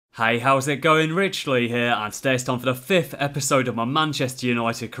Hey, how's it going? Rich Lee here, and today it's time for the 5th episode of my Manchester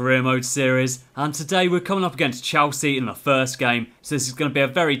United Career Mode series, and today we're coming up against Chelsea in the first game, so this is going to be a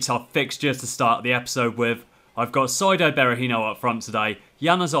very tough fixture to start the episode with. I've got Saido Berahino up front today,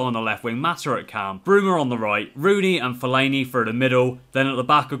 Januzaj on the left wing, Mata at cam, Bruma on the right, Rooney and Fellaini through the middle. Then at the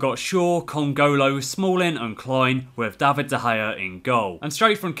back I've got Shaw, Congolo, Smalling and Klein with David De Gea in goal. And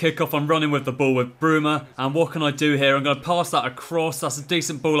straight from kickoff I'm running with the ball with Bruma, and what can I do here? I'm going to pass that across. That's a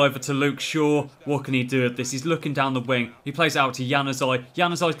decent ball over to Luke Shaw. What can he do with this? He's looking down the wing. He plays it out to Januzaj.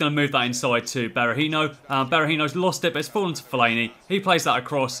 Januzaj's going to move that inside to Berahino. Berahino's lost it, but it's fallen to Fellaini. He plays that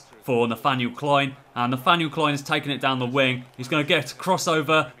across for Nathaniel Klein, and Nathaniel Klein is taking it down the wing. He's going to get a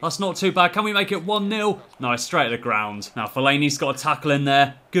crossover. That's not too bad. Can we make it 1-0? No, it's straight at the ground. Now Fellaini's got a tackle in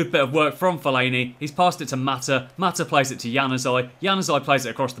there. Good bit of work from Fellaini. He's passed it to Mata. Mata plays it to Januzaj. Januzaj plays it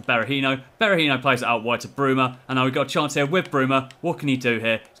across to Berahino. Berahino plays it out wide to Bruma. And now we've got a chance here with Bruma. What can he do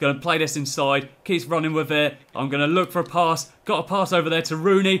here? He's going to play this inside. Keeps running with it. I'm going to look for a pass. Got a pass over there to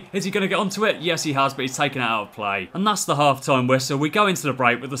Rooney. Is he going to get onto it? Yes, he has, but he's taken it out of play. And that's the half-time whistle. We go into the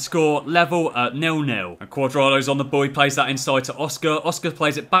break with the score level at 0-0. And Cuadrado's on the ball. He plays that inside to Oscar. Oscar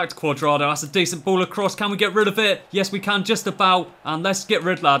plays it back to Cuadrado. That's a decent ball across. Can we get rid of it? Yes, we can, just about. And let's get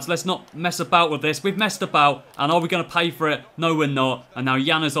rid, lads. Let's not mess about with this. We've messed about. And are we going to pay for it? No, we're not. And now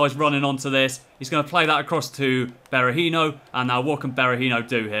Januzaj's running onto this. He's going to play that across to Berahino. And now what can Berahino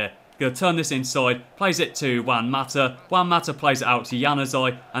do here? Going to turn this inside, plays it to Juan Mata. Juan Mata plays it out to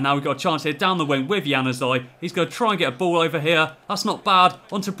Januzaj, and now we've got a chance here down the wing with Januzaj. He's going to try and get a ball over here. That's not bad.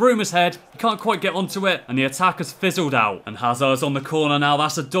 Onto Bruma's head. He can't quite get onto it, and the attack has fizzled out. And Hazard's on the corner now.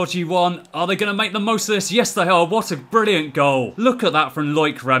 That's a dodgy one. Are they going to make the most of this? Yes, they are. What a brilliant goal. Look at that from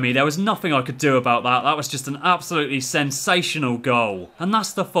Loic Remy. There was nothing I could do about that. That was just an absolutely sensational goal. And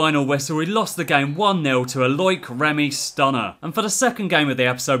that's the final whistle. We lost the game 1-0 to a Loic Remy stunner. And for the second game of the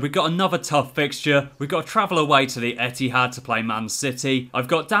episode, we've got another tough fixture. We've got to travel away to the Etihad to play Man City. I've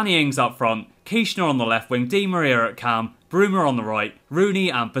got Danny Ings up front, Kishner on the left wing, Di Maria at cam, Bruma on the right, Rooney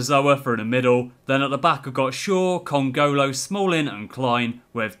and Bazoa through the middle. Then at the back I've got Shaw, Congolo, Smalling and Klein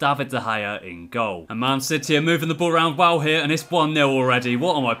with David De Gea in goal. And Man City are moving the ball around well here, and it's 1-0 already.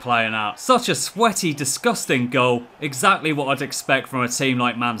 What am I playing at? Such a sweaty, disgusting goal. Exactly what I'd expect from a team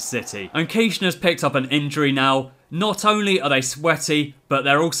like Man City. And Kishner's picked up an injury now. Not only are they sweaty, but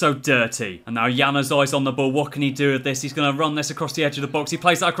they're also dirty. And now Januzaj's on the ball. What can he do with this? He's going to run this across the edge of the box. He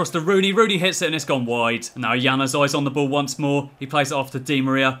plays that across to Rooney. Rooney hits it and it's gone wide. And now Januzaj's on the ball once more. He plays it off to Di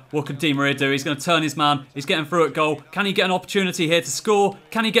Maria. What can Di Maria do? He's going to turn his man. He's getting through at goal. Can he get an opportunity here to score?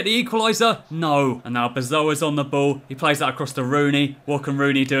 Can he get the equaliser? No. And now Bazoa's on the ball. He plays that across to Rooney. What can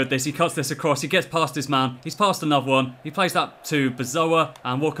Rooney do with this? He cuts this across. He gets past his man. He's past another one. He plays that to Bazoa.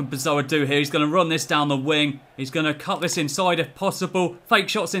 And what can Bazoa do here? He's going to run this down the wing. He's going to cut this inside if possible. Fake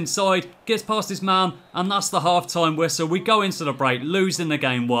shots inside. Gets past his man. And that's the half-time whistle. We go into the break, losing the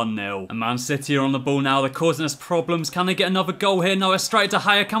game 1-0. And Man City are on the ball now. They're causing us problems. Can they get another goal here? No, it's straight to De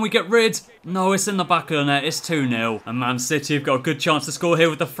Gea. Can we get rid? No, it's in the back of the net. It's 2-0. And Man City have got a good chance to score here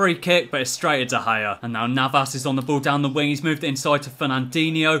with the free kick, but it's straight to De Gea. And now Navas is on the ball down the wing. He's moved it inside to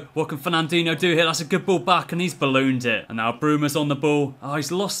Fernandinho. What can Fernandinho do here? That's a good ball back, and he's ballooned it. And now Bruma's on the ball. Oh,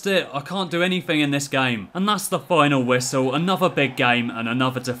 he's lost it. I can't do anything in this game. And that's the final whistle. Another big game and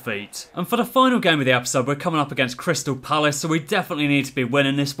another defeat. And for the final game of the episode, we're coming up against Crystal Palace, so we definitely need to be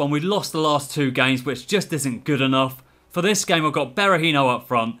winning this one. We lost the last two games, which just isn't good enough. For this game, I've got Berahino up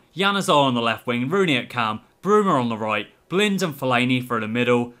front, Januzaj on the left wing, Rooney at cam, Bruma on the right, Blind and Fellaini through the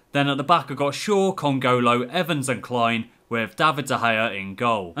middle. Then at the back, I've got Shaw, Congolo, Evans and Klein with David De Gea in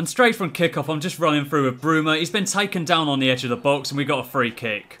goal. And straight from kickoff, I'm just running through with Bruma. He's been taken down on the edge of the box and we got a free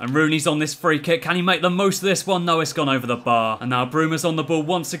kick. And Rooney's on this free kick. Can he make the most of this one? No, it's gone over the bar. And now Bruma's on the ball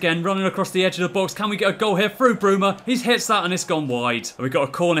once again, running across the edge of the box. Can we get a goal here through Bruma? He's hits that and it's gone wide. And we've got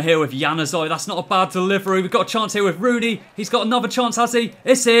a corner here with Januzaj. That's not a bad delivery. We've got a chance here with Rooney. He's got another chance, has he?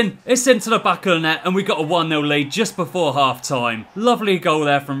 It's in. It's into the back of the net and we got a 1-0 lead just before half-time. Lovely goal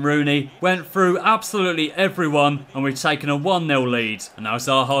there from Rooney. Went through absolutely everyone and we've taken a 1-0 lead. And now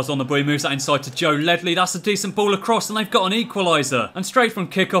Zaha's on the ball. He moves that inside to Joe Ledley. That's a decent ball across and they've got an equaliser. And straight from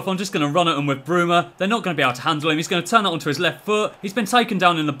kickoff, I'm just going to run at him with Bruma. They're not going to be able to handle him. He's going to turn that onto his left foot. He's been taken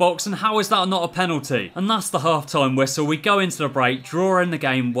down in the box and how is that not a penalty? And that's the half-time whistle. We go into the break, drawing the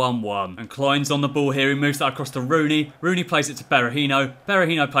game 1-1. And Klein's on the ball here. He moves that across to Rooney. Rooney plays it to Berahino.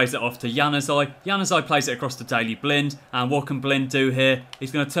 Berahino plays it off to Januzaj. Januzaj plays it across to Daley Blind. And what can Blind do here?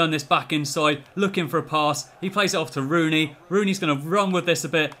 He's going to turn this back inside, looking for a pass. He plays it off to Rooney. Rooney. Rooney's going to run with this a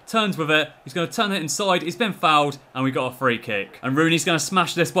bit, turns with it. He's going to turn it inside. He's been fouled, and we got a free kick. And Rooney's going to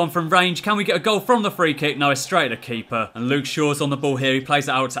smash this one from range. Can we get a goal from the free kick? No, it's straight at the keeper. And Luke Shaw's on the ball here. He plays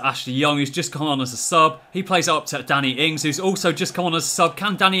it out to Ashley Young, who's just come on as a sub. He plays it up to Danny Ings, who's also just come on as a sub.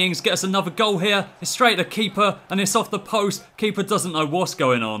 Can Danny Ings get us another goal here? It's straight at the keeper, and it's off the post. Keeper doesn't know what's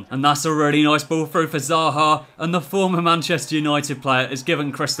going on. And that's a really nice ball through for Zaha, and the former Manchester United player is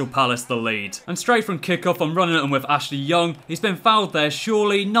giving Crystal Palace the lead. And straight from kickoff, I'm running it with Ashley Young. He's been fouled there,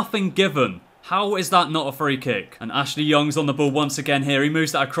 surely nothing given. How is that not a free kick? And Ashley Young's on the ball once again here. He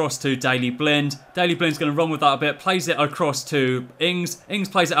moves that across to Daley Blind. Daley Blind's going to run with that a bit. Plays it across to Ings. Ings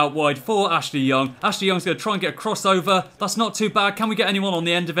plays it out wide for Ashley Young. Ashley Young's going to try and get a crossover. That's not too bad. Can we get anyone on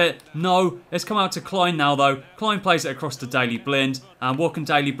the end of it? No. It's come out to Klein now though. Klein plays it across to Daley Blind. And what can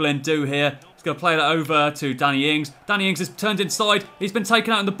Daley Blind do here? He's going to play that over to Danny Ings. Danny Ings has turned inside. He's been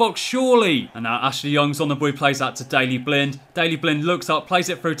taken out in the box, surely. And now Ashley Young's on the ball. He plays that to Daley Blind. Daley Blind looks up, plays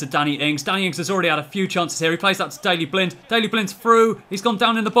it through to Danny Ings. Danny Ings has already had a few chances here. He plays that to Daley Blind. Daley Blind's through. He's gone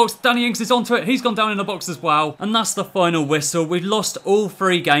down in the box. Danny Ings is onto it. He's gone down in the box as well. And that's the final whistle. We've lost all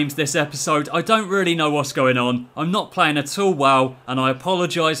 3 games this episode. I don't really know what's going on. I'm not playing at all well, and I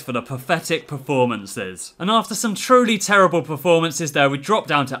apologise for the pathetic performances. And after some truly terrible performances there, we dropped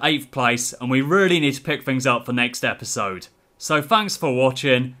down to 8th place, and we really need to pick things up for next episode. So thanks for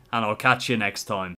watching, and I'll catch you next time.